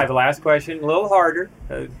number 5, the last question, a little harder.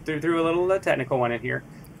 Threw a little technical one in here.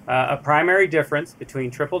 A primary difference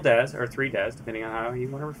between triple DES or 3DES, depending on how you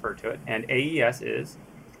want to refer to it, and AES is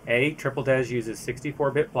A, triple DES uses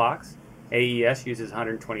 64-bit blocks. AES uses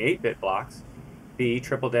 128-bit blocks. B,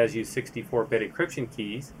 triple DES use 64-bit encryption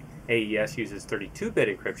keys. AES uses 32-bit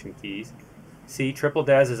encryption keys. C, triple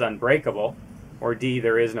DES is unbreakable. Or D,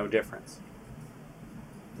 there is no difference.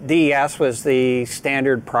 DES was the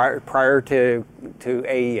standard prior to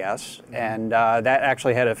AES, and that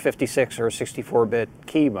actually had a 56 or 64-bit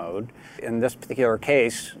key mode. In this particular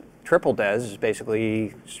case, triple DES is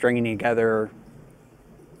basically stringing together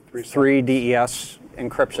 3 DES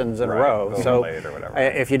encryptions in a row. So overlaid or whatever.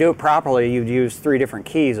 if you do it properly, you'd use 3 different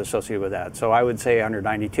keys associated with that. So I would say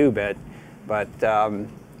 192-bit, but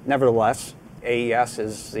nevertheless, AES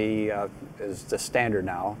is the standard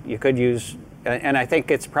now. You could use, and I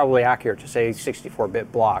think it's probably accurate to say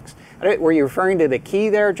 64-bit blocks. Were you referring to the key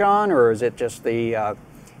there, John, or is it just the?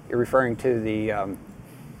 You're referring to the.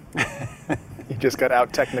 You just got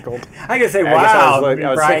out technicaled. I could say, I wow. was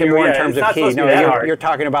Brian, thinking more in yeah, terms it's of not key. supposed to No, be that hard. you're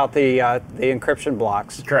talking about the encryption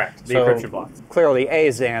blocks. Correct, the So encryption blocks. Clearly, A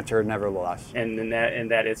is the answer, nevertheless. And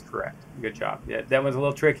that is correct. Good job. Yeah, that was a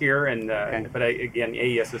little trickier, but again,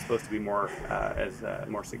 AES is supposed to be more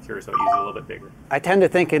more secure, so it uses a little bit bigger. I tend to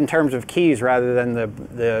think in terms of keys rather than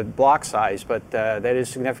the block size, but that is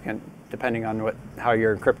significant depending on how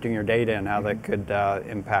you're encrypting your data and how that could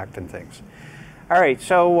impact and things. All right,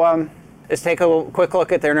 so let's take a quick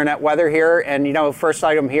look at the internet weather here. And you know, first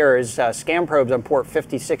item here is scam probes on port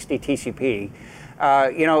 5060 TCP.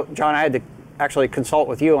 You know, John, I had to actually consult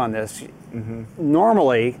with you on this.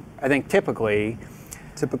 Normally, I think typically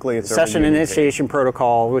it's session over UDP. initiation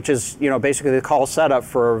protocol, which is basically the call setup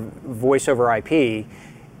for voice over IP,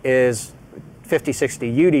 is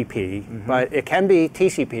 5060 UDP, but it can be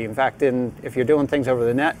TCP. In fact, if you're doing things over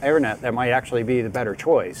the internet, that might actually be the better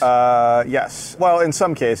choice. Yes. Well, in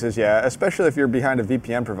some cases, yeah. Especially if you're behind a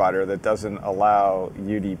VPN provider that doesn't allow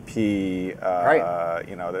UDP. Right.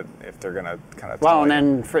 You know, that if they're going to kind of. Well, and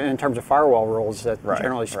then in terms of firewall rules, that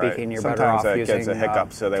generally speaking, you're better off Sometimes that using gets a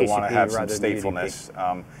hiccup, so they want to TCP have some rather than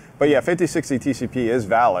statefulness. But yeah, 5060 TCP is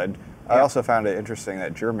valid. I also found it interesting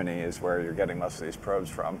that Germany is where you're getting most of these probes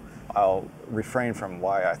from. I'll refrain from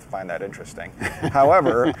why I find that interesting.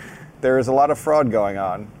 However, there is a lot of fraud going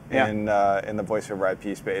on in the voice over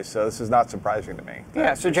IP space, so this is not surprising to me.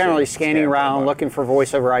 Yeah, so generally scanning around, looking for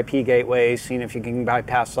voice over IP gateways, seeing if you can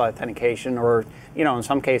bypass authentication, or in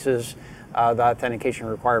some cases, the authentication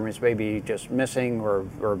requirements may be just missing, or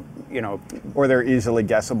or they're easily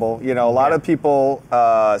guessable. A lot of people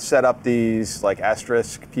set up these like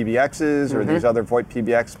asterisk PBXs or these other VoIP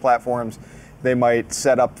PBX platforms. They might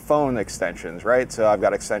set up phone extensions, right? So I've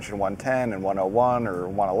got extension 110 and 101 or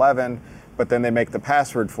 111, but then they make the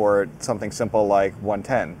password for it something simple like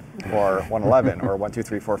 110 or 111 or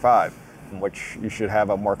 12345. Which you should have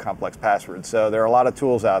a more complex password. So there are a lot of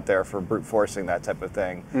tools out there for brute forcing that type of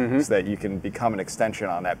thing, so that you can become an extension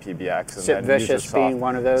on that PBX. And SIPVicious being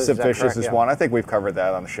one of those. SIPVicious is one. I think we've covered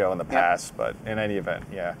that on the show in the past, but in any event,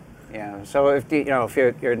 yeah. Yeah. So if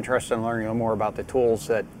you're interested in learning a little more about the tools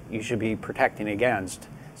that you should be protecting against,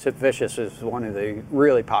 SIPVicious is one of the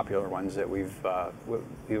really popular ones that we've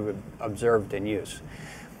observed in use.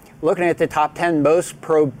 Looking at the top 10 most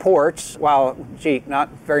probed ports, not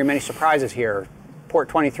very many surprises here. Port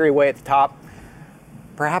 23 way at the top.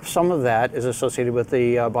 Perhaps some of that is associated with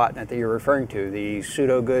the botnet that you're referring to, the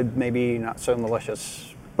pseudo good, maybe not so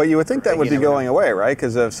malicious. But you would think that would be going away, right?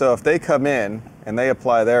 Because if they come in and they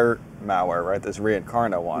apply their malware, right, this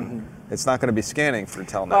Reincarna one, it's not going to be scanning for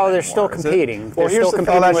Telnet anymore. They're still competing. Well, here's the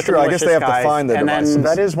thing. That's true. I guess they have to find the devices.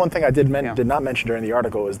 That is one thing I did not mention during the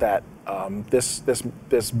article, is that this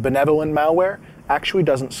benevolent malware actually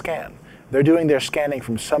doesn't scan. They're doing their scanning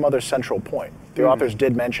from some other central point. The authors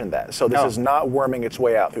did mention that. So this is not worming its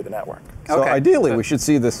way out through the network. So ideally, we should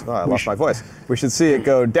see this. I lost my voice. We should see it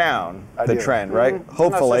go down the trend, right?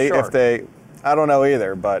 Hopefully, if they. I don't know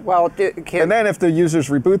either, but and then if the users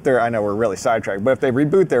reboot I know we're really sidetracked, but if they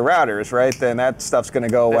reboot their routers, right, then that stuff's going to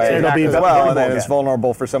go away as well, and then it's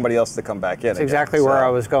vulnerable for somebody else to come back in. That's exactly where I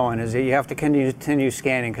was going, is that you have to continue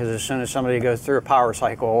scanning, because as soon as somebody goes through a power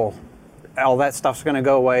cycle, all that stuff's going to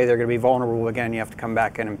go away. They're going to be vulnerable again. You have to come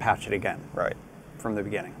back in and patch it again, right, from the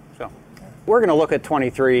beginning. So we're going to look at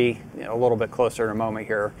 23 a little bit closer in a moment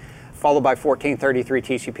here, followed by 1433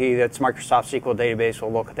 TCP. That's Microsoft SQL database.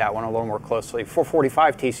 We'll look at that one a little more closely.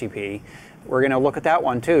 445 TCP, we're going to look at that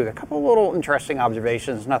one too. A couple of little interesting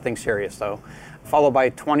observations, nothing serious though. Followed by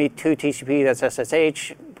 22 TCP, that's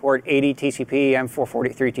SSH, port 80 TCP, and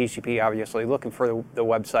 443 TCP, obviously looking for the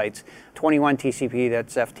websites. 21 TCP,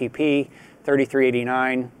 that's FTP.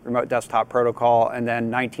 3389, remote desktop protocol, and then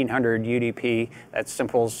 1900 UDP, that's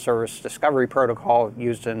simple service discovery protocol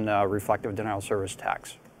used in reflective denial of service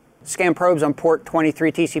attacks. Scan probes on port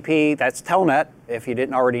 23 TCP, that's Telnet, if you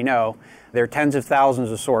didn't already know. There are tens of thousands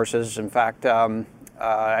of sources. In fact,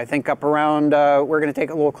 I think up around, we're going to take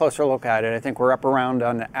a little closer look at it. I think we're up around,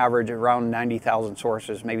 on average, around 90,000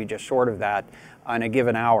 sources, maybe just short of that, on a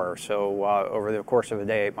given hour. So over the course of a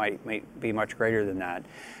day, it might be much greater than that.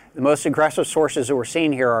 The most aggressive sources that we're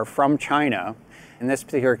seeing here are from China. In this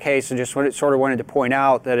particular case, I just sort of wanted to point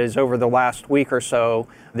out that is over the last week or so,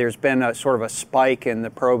 there's been a sort of a spike in the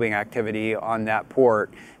probing activity on that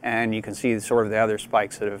port, and you can see sort of the other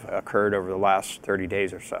spikes that have occurred over the last 30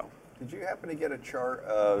 days or so. Did you happen to get a chart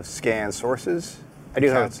of scan sources? I do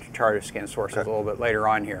have a chart of scan sources a little bit later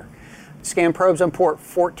on here. Scan probes on port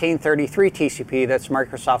 1433 TCP, that's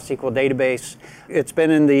Microsoft SQL database. It's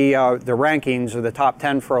been in the rankings of the top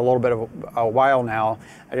 10 for a little bit of a while now.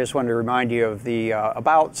 I just wanted to remind you of the,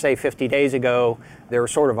 about say 50 days ago, there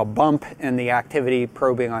was sort of a bump in the activity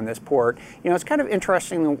probing on this port. It's kind of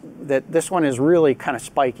interesting that this one is really kind of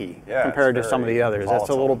spiky compared to some of the others. Volatile.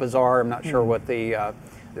 That's a little bizarre. I'm not sure what the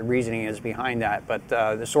reasoning is behind that, but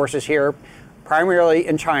the sources here, primarily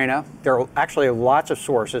in China. There are actually lots of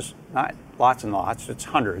sources, not lots and lots, it's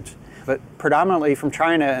hundreds, but predominantly from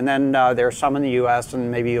China, and then there are some in the US and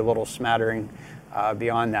maybe a little smattering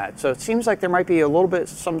beyond that. So it seems like there might be a little bit,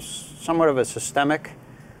 somewhat of a systemic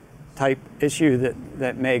type issue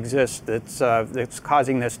that may exist that's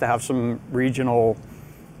causing this to have some regional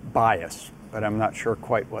bias, but I'm not sure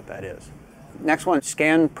quite what that is. Next one,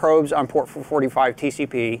 scan probes on port 445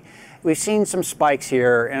 TCP. We've seen some spikes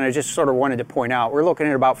here, and I just sort of wanted to point out, we're looking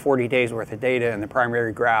at about 40 days worth of data in the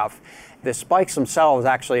primary graph. The spikes themselves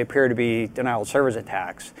actually appear to be denial of service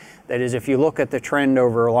attacks. That is, if you look at the trend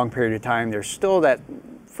over a long period of time, there's still that,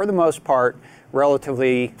 for the most part,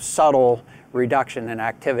 relatively subtle reduction in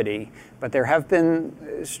activity. But there have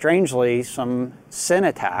been, strangely, some SYN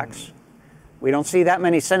attacks. We don't see that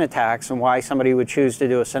many SYN attacks, and why somebody would choose to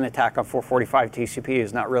do a SYN attack on 445 TCP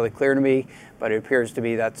is not really clear to me, but it appears to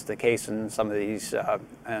be that's the case in some of these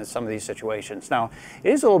situations. Now,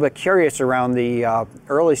 it is a little bit curious around the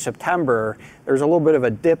early September. There's a little bit of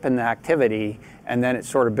a dip in the activity, and then it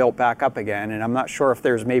sort of built back up again, and I'm not sure if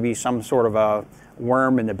there's maybe some sort of a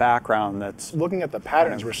worm in the background that's... Looking at the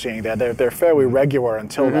patterns we're seeing there, they're fairly regular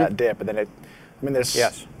until that dip, and then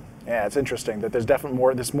Yes. Yeah, it's interesting that there's definitely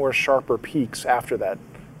more sharper peaks after that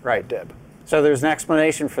dip. So there's an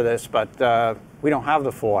explanation for this, but we don't have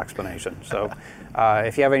the full explanation. So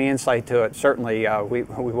if you have any insight to it, certainly we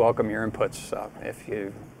welcome your inputs if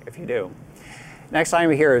you do. Next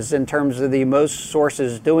item here is in terms of the most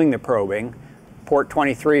sources doing the probing. Port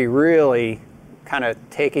 23 really kind of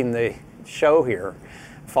taking the show here,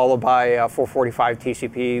 followed by 445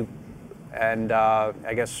 TCP, and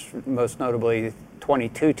I guess most notably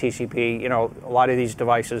 22 TCP. You know, a lot of these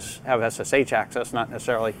devices have SSH access, not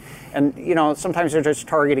necessarily, and you know, sometimes they're just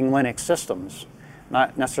targeting Linux systems,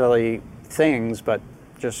 not necessarily things, but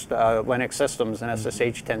just Linux systems, and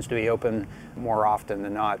SSH tends to be open more often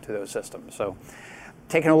than not to those systems. So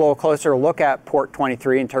taking a little closer look at port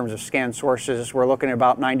 23 in terms of scanned sources, we're looking at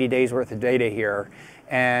about 90 days worth of data here.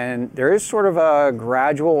 And there is sort of a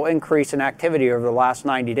gradual increase in activity over the last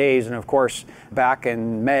 90 days. And of course, back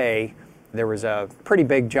in May, there was a pretty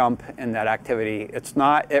big jump in that activity. It's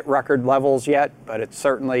not at record levels yet, but it's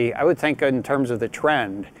certainly, I would think in terms of the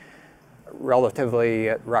trend, relatively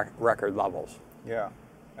at record levels. Yeah,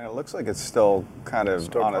 and it looks like it's still kind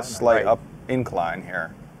of on a slight up incline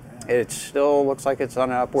here. It still looks like it's on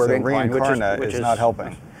an upward incline, which is not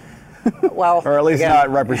helping. Well, or at least not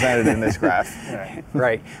represented in this graph.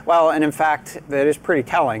 Right. Well, and in fact, that is pretty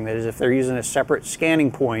telling. That is, if they're using a separate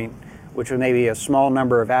scanning point, which would maybe a small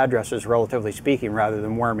number of addresses, relatively speaking, rather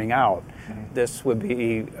than worming out, this would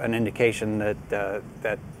be an indication that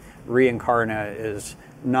that Reincarna is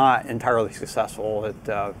not entirely successful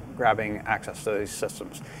at grabbing access to these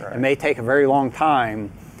systems. Right. It may take a very long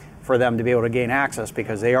time for them to be able to gain access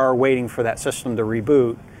because they are waiting for that system to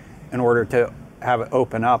reboot in order to have it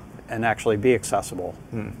open up and actually be accessible.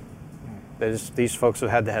 These folks have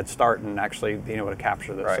had the head start in actually being able to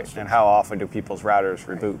capture those systems. And how often do people's routers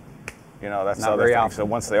reboot? You know, that's the other thing. Often. So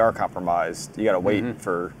once they are compromised, you got to wait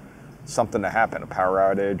for something to happen, a power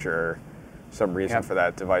outage or some reason for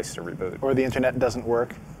that device to reboot. Or the internet doesn't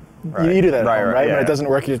work. Right. You do that at home, right? Yeah. When it doesn't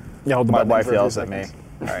work, you hold the button. My wife yells at me.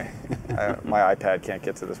 Right. My iPad can't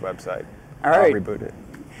get to this website. All right. I'll reboot it.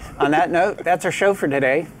 On that note, that's our show for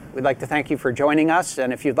today. We'd like to thank you for joining us.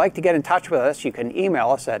 And if you'd like to get in touch with us, you can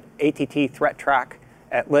email us at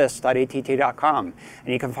attthreattrack@list.att.com.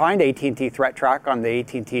 And you can find AT&T Threat Track on the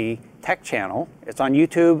AT&T Tech channel. It's on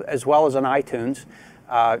YouTube as well as on iTunes,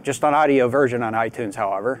 just on audio version on iTunes,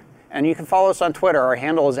 however. And you can follow us on Twitter. Our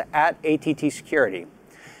handle is @ATTSecurity.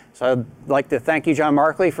 So I'd like to thank you, John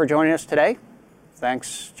Markley, for joining us today.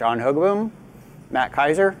 Thanks, John Hogaboom, Matt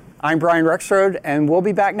Kaiser. I'm Brian Rexroad, and we'll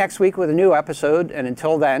be back next week with a new episode. And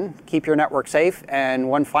until then, keep your network safe. And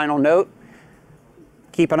one final note,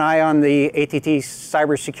 keep an eye on the ATT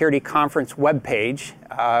Cybersecurity Conference webpage.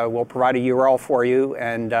 We'll provide a URL for you.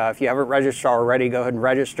 And if you haven't registered already, go ahead and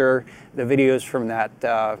register. The videos from that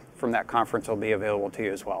conference will be available to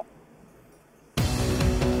you as well.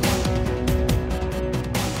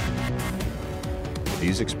 The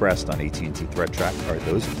views expressed on AT&T Threat Track are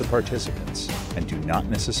those of the participants and do not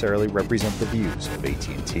necessarily represent the views of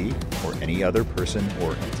AT&T or any other person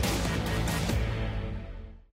or entity.